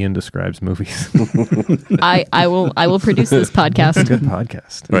where Ian describes movies. I will produce this It's a podcast. good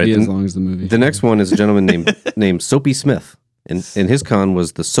podcast. It'll Right, be and as long as the movie. The next one is a gentleman named Soapy Smith, and his con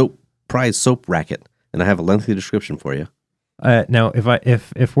was the prize soap racket. And I have a lengthy description for you. Now,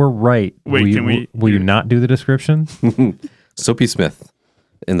 if we're right, Wait, will you not do the description? Soapy Smith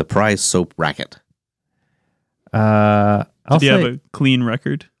and the prize soap racket. I'll Did he say. have a clean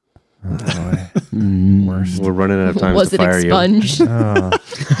record? Oh, boy. Mm. Worst. We're running out of time Was to it fire expunged? Oh,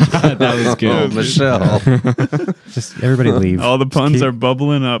 That was you. Oh, Michelle. just everybody leave. All the puns Keep- are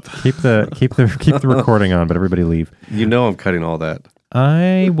bubbling up. Keep the recording on, but everybody leave. You know I'm cutting all that.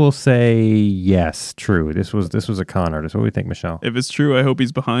 I will say yes. True. This was a con artist. What do we think, Michelle? If it's true, I hope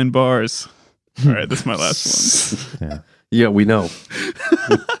he's behind bars. All right, this is my last one. Yeah. Yeah, we know.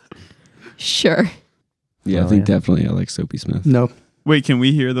 Sure. Yeah, Well, I think yeah. definitely I like Soapy Smith. No. Wait, can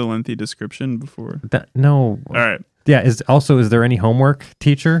we hear the lengthy description before? No. All right. Yeah. Is there any homework,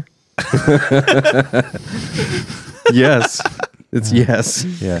 teacher? Yes. It's yes.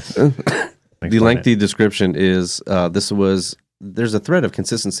 Yes. The lengthy description is there's a thread of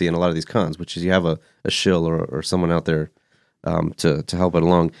consistency in a lot of these cons, which is you have a shill or someone out there to help it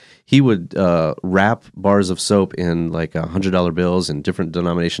along. He would wrap bars of soap in like $100 bills and different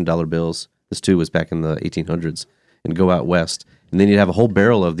denomination dollar bills. This too was back in the 1800s, and go out west. And then you'd have a whole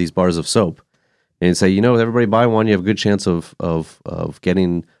barrel of these bars of soap, and you'd say, everybody buy one. You have a good chance of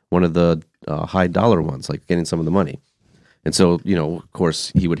getting one of the high dollar ones, like getting some of the money. And so, of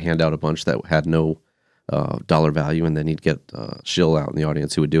course, he would hand out a bunch that had no dollar value, and then he'd get shill out in the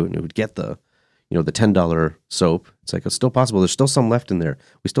audience who would do it, and who would get the $10 soap. It's like, it's still possible. There's still some left in there.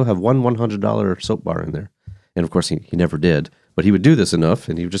 We still have one $100 soap bar in there. And of course, he never did. But he would do this enough,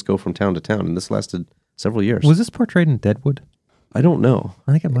 and he would just go from town to town. And this lasted several years. Was this portrayed in Deadwood? I don't know.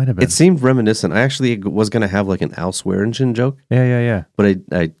 I think it might have been. It seemed reminiscent. I actually was going to have like an Al Swearingen joke, Yeah. but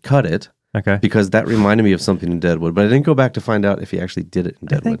I cut it Okay. because that reminded me of something in Deadwood. But I didn't go back to find out if he actually did it in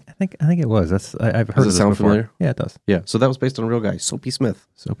Deadwood. I think it was. I've heard Does it of this sound before. familiar? Yeah, it does. Yeah, so that was based on a real guy, Soapy Smith.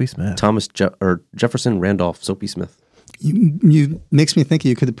 Soapy Smith. Thomas Jefferson Randolph Soapy Smith. You makes me think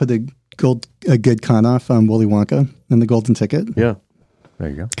you could have put a good con off on Willy Wonka and the Golden Ticket. Yeah. There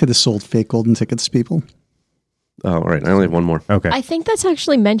you go. Could have sold fake golden tickets to people. Oh, all right. I only have one more. Okay. I think that's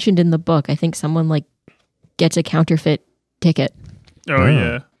actually mentioned in the book. I think someone gets a counterfeit ticket. Oh,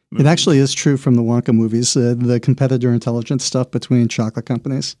 yeah. It actually is true from the Wonka movies. The competitor intelligence stuff between chocolate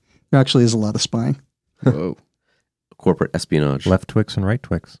companies. There actually is a lot of spying. Whoa. Corporate espionage. Left Twix and right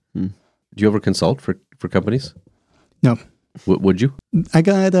Twix. Do you ever consult for companies? No. Would you? I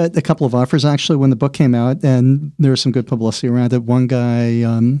got a couple of offers actually when the book came out, and there was some good publicity around it. One guy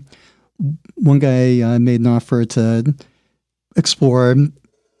made an offer to explore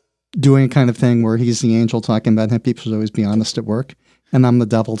doing a kind of thing where he's the angel talking about how people should always be honest at work, and I'm the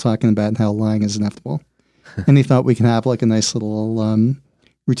devil talking about how lying is inevitable. And he thought we could have like a nice little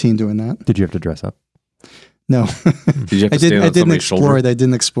routine doing that. Did you have to dress up? No, Did you have to I stand on didn't somebody's explore shoulder? it. I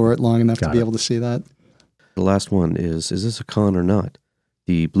didn't explore it long enough Got to be it. able to see that. The last one is this a con or not?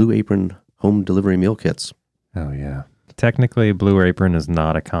 The Blue Apron home delivery meal kits. Oh yeah. Technically, Blue Apron is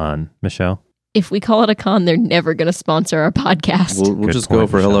not a con. Michelle. If we call it a con, they're never going to sponsor our podcast. We'll Good just point, go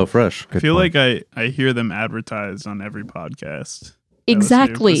for Michelle. HelloFresh. I feel like I hear them advertise on every podcast.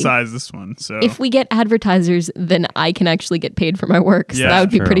 Exactly. Besides this one. So If we get advertisers, then I can actually get paid for my work. So Yeah, that would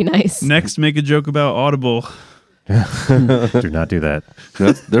be true. pretty nice. next, make a joke about Audible. Do not do that.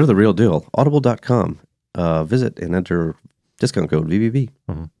 They're the real deal. Audible.com. Visit and enter discount code VBB.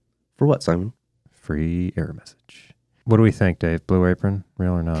 Mhm. For what, Simon? Free error message. What do we think, Dave? Blue Apron,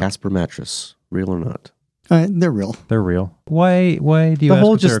 real or not? Casper mattress, real or not? They're real. They're real. Why do you The ask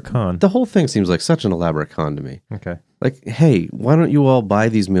whole if they're a just- con? The whole thing seems like such an elaborate con to me. Okay. Like, hey, why don't you all buy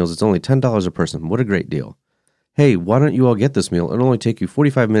these meals? It's only $10 a person. What a great deal. Hey, why don't you all get this meal? It'll only take you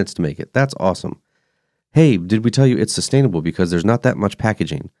 45 minutes to make it. That's awesome. Hey, did we tell you it's sustainable because there's not that much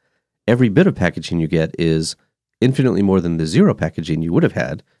packaging? Every bit of packaging you get is infinitely more than the zero packaging you would have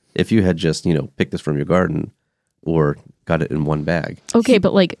had if you had just, picked this from your garden or got it in one bag. Okay,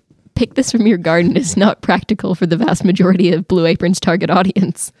 but like, pick this from your garden is not practical for the vast majority of Blue Apron's target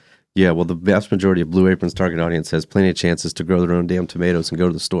audience. Yeah, well, the vast majority of Blue Apron's target audience has plenty of chances to grow their own damn tomatoes and go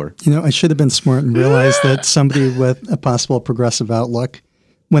to the store. I should have been smart and realized that somebody with a possible progressive outlook,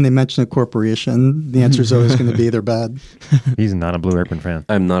 when they mention a corporation, the answer is always going to be they're bad. He's not a Blue Apron fan.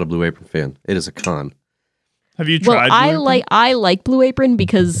 I'm not a Blue Apron fan. It is a con. Have you Well, tried? I like Blue Apron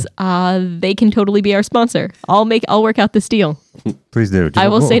because they can totally be our sponsor. I'll work out this deal. Please do. I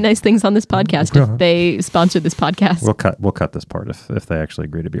will say nice things on this podcast if they sponsor this podcast. We'll cut this part if they actually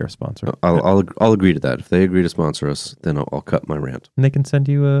agree to be our sponsor. I'll agree to that. If they agree to sponsor us, then I'll cut my rant. And they can send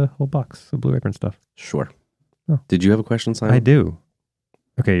you a whole box of Blue Apron stuff. Sure. Oh. Did you have a question, Simon? I do.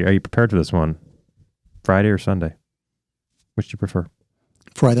 Okay, are you prepared for this one? Friday or Sunday? Which do you prefer?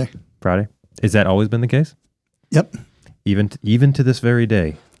 Friday. Friday? Is that always been the case? Yep. Even to this very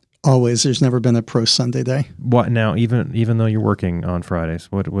day? Always. There's never been a pro Sunday day What now? Even though you're working on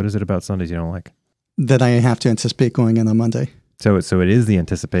Fridays, what is it about Sundays you don't like? that I have to anticipate going in on Monday. So it is the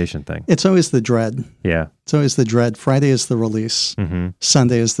anticipation thing. It's always the dread. Yeah. It's always the dread. Friday is the release. Mm-hmm.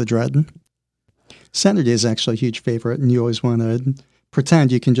 Sunday is the dread. Saturday is actually a huge favorite, and you always want to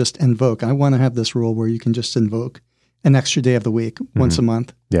pretend you can just invoke. I want to have this rule where you can just invoke an extra day of the week once a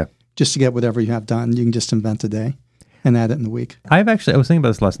month. Yeah. Just to get whatever you have done. You can just invent a day and add it in the week. I was thinking about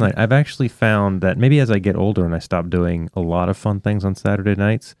this last night. I've actually found that maybe as I get older and I stop doing a lot of fun things on Saturday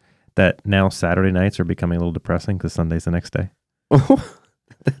nights, that now Saturday nights are becoming a little depressing because Sunday's the next day.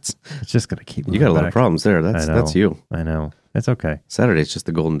 That's It's just going to keep you moving got a lot back. of problems there. That's I know. that's you. I know. It's okay. Saturday's just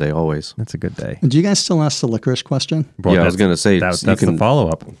the golden day always. It's a good day. Do you guys still ask the licorice question? Well, Yeah, I was that's- gonna say, that's you can- the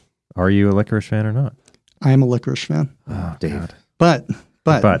follow-up. Are you a licorice fan or not? I am a licorice fan. Oh, Dave. God.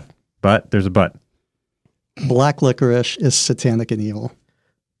 But There's a but. black licorice is satanic and evil.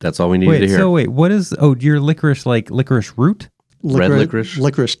 That's all we needed to Wait, hear. so what is, your licorice like licorice root? Red licorice?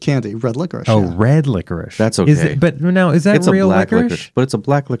 Licorice candy. Red licorice. Oh, yeah. red licorice. That's Is okay. it, but now, is that it's real a black licorice? but it's a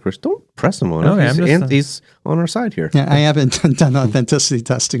black licorice. Don't press him on Okay, it. I'm He's, just, he's on our side here. Yeah, I haven't done authenticity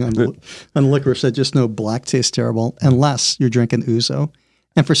testing on licorice. I just know black tastes terrible unless you're drinking ouzo.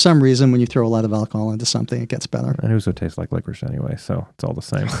 And for some reason, when you throw a lot of alcohol into something, it gets better. And ouzo tastes like licorice anyway, so it's all the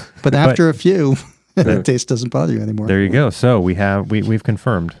same. But after a few, the taste doesn't bother you anymore. There you go. So we've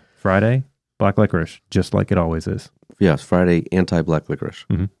confirmed Friday, black licorice, just like it always is. Yes, Friday anti-black licorice.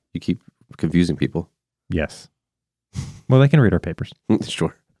 Mhm. You keep confusing people. Yes. Well, they can read our papers.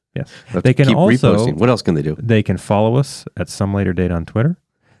 Sure. Yes. We'll have They to can keep also- reposting. What else can they do? They can follow us at some later date on Twitter.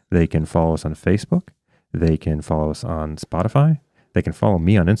 They can follow us on Facebook. They can follow us on Spotify. They can follow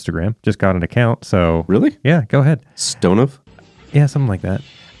me on Instagram. Just got an account, so Really? yeah, go ahead. Stonov? Yeah, something like that.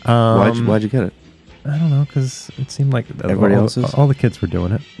 Why'd you get it? I don't know, because it seemed like Everybody else is? all the kids were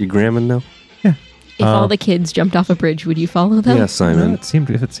doing it. You gramming now? If all the kids jumped off a bridge, would you follow them? Yeah, Simon. It seemed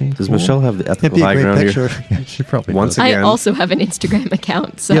Does cool. Michelle have the It'd ethical be a high great ground picture. here? Yeah, she probably Once does. I again. also have an Instagram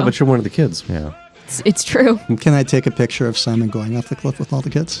account, so Yeah, but you're one of the kids. Yeah. it's true. Can I take a picture of Simon going off the cliff with all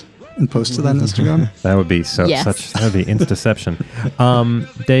the kids and post it on Instagram? That would be Yes. that would be instaception.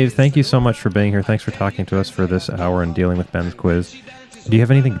 Dave, thank you so much for being here. Thanks for talking to us for this hour and dealing with Ben's quiz. Do you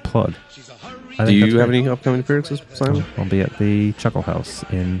have anything to plug? I Do think you that's have great. any upcoming appearances, Simon? I'll be at the Chuckle House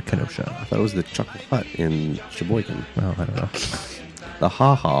in Kenosha. That was the Chocolate Hut in Sheboygan. Well, I don't know. The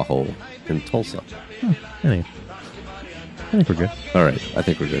Ha Ha Hole in Tulsa. I think we're good. All right, I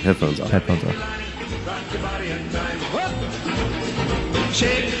think we're good. Headphones off. Headphones on.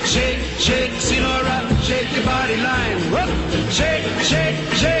 Shake, shake, shake, Sinora, shake your body line. Whoop. Shake, shake,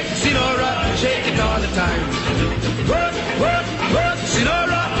 shake, Sinora, shake it all the time. Work, work, work,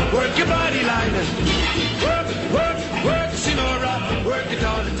 Sinora, work your body line. Work, work, work, Sinora, work it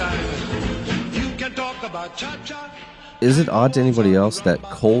all the time. You can talk about cha-cha, Is it odd to anybody else that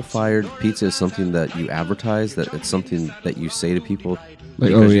coal-fired pizza is something that you advertise, that it's something that you say to people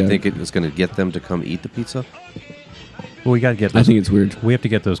because you think it's going to get them to come eat the pizza? Well, we got to get. I think it's weird. We have to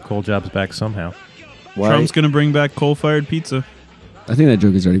get those coal jobs back somehow. Why? Trump's going to bring back coal-fired pizza. I think that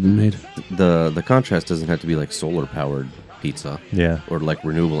joke has already been made. The contrast doesn't have to be like solar-powered pizza. Yeah. Or like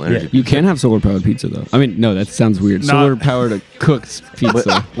renewable energy pizza. You can have solar powered pizza though. I mean, no, that sounds weird. Solar powered cooked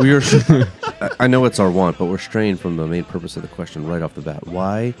pizza. We are. I know it's our want, but we're straying from the main purpose of the question right off the bat.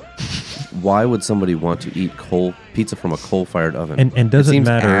 Why would somebody want to eat pizza from a coal-fired oven? And does it seems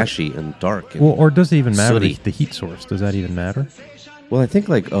matter? ashy and dark. And or does it even matter sooty. the heat source? Does that even matter? Well, I think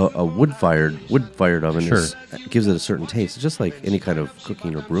like a wood-fired oven gives it a certain taste. It's just like any kind of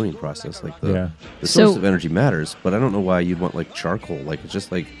cooking or brewing process. Like the source of energy matters, but I don't know why you'd want like charcoal. Like it's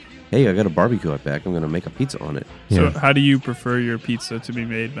just like, hey, I got a barbecue out back. I'm going to make a pizza on it. So how do you prefer your pizza to be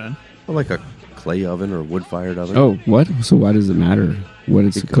made, Ben? Well, like a clay oven or a wood-fired oven. Oh, what? So why does it matter what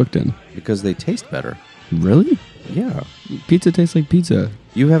it's cooked in? Because they taste better. Really? Yeah. Pizza tastes like pizza.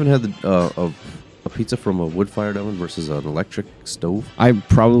 You haven't had a pizza from a wood-fired oven versus an electric stove? I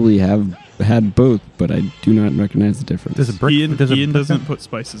probably have had both, but I do not recognize the difference. Ian doesn't put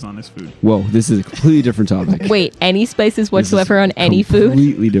spices on his food. Whoa, this is a completely different topic. Wait, any spices whatsoever on any food?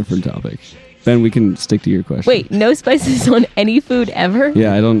 Completely different topic. Ben, we can stick to your question. Wait, no spices on any food ever?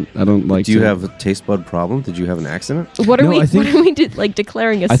 Yeah, I don't like. Do you have a taste bud problem? Did you have an accident? What are we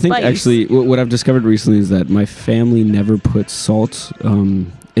declaring a spice? I think actually what I've discovered recently is that my family never puts salt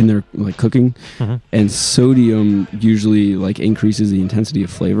in their like cooking, and sodium usually like increases the intensity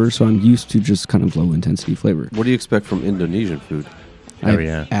of flavor. So I'm used to just kind of low intensity flavor. What do you expect from Indonesian food? I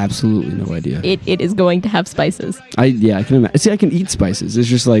have absolutely no idea. It is going to have spices. I can imagine. See, I can eat spices. It's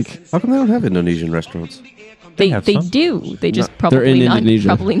just like, how come they don't have Indonesian restaurants? They do. They just they're in Indonesia.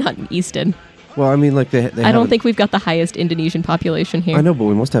 Probably not in Easton. Well, I mean, like they I don't think we've got the highest Indonesian population here. I know, but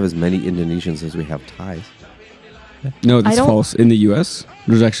we must have as many Indonesians as we have Thais. No, that's false. In the U.S.,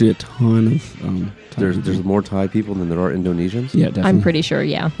 there's actually a ton of Thai there's more Thai people than there are Indonesians. Yeah, definitely. I'm pretty sure.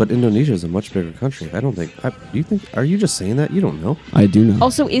 Yeah. But Indonesia is a much bigger country. I don't think. Do you think? Are you just saying that? You don't know. I do know.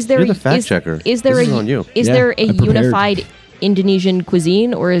 Also, is there You're the fact checker. Is there this is on you. Is there a unified Indonesian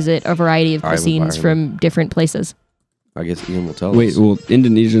cuisine, or is it a variety of cuisines from different places? I guess Ian will tell us. Wait, well,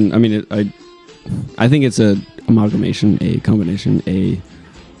 Indonesian. I mean, I think it's a amalgamation, a combination,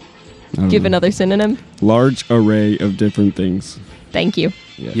 Give another synonym. Large array of different things. Thank you.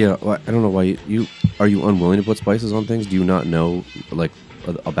 Yeah, well, I don't know why you are you unwilling to put spices on things? Do you not know like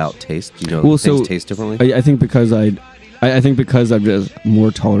about taste? Do you know things taste differently? I think because I think because I'm just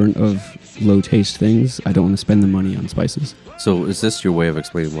more tolerant of low taste things, I don't want to spend the money on spices. So is this your way of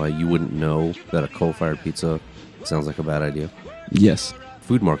explaining why you wouldn't know that a coal-fired pizza sounds like a bad idea? Yes.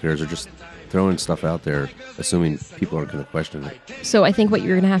 Food marketers are just throwing stuff out there, assuming people aren't going to question it. So I think what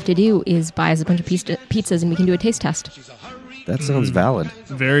you're going to have to do is buy us a bunch of pizzas, and we can do a taste test. That sounds valid.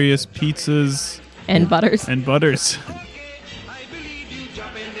 Various pizzas and butters. And butters.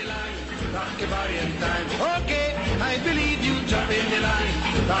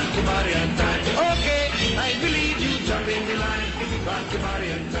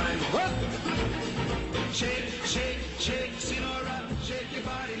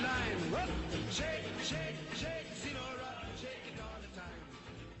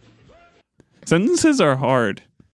 Sentences are hard.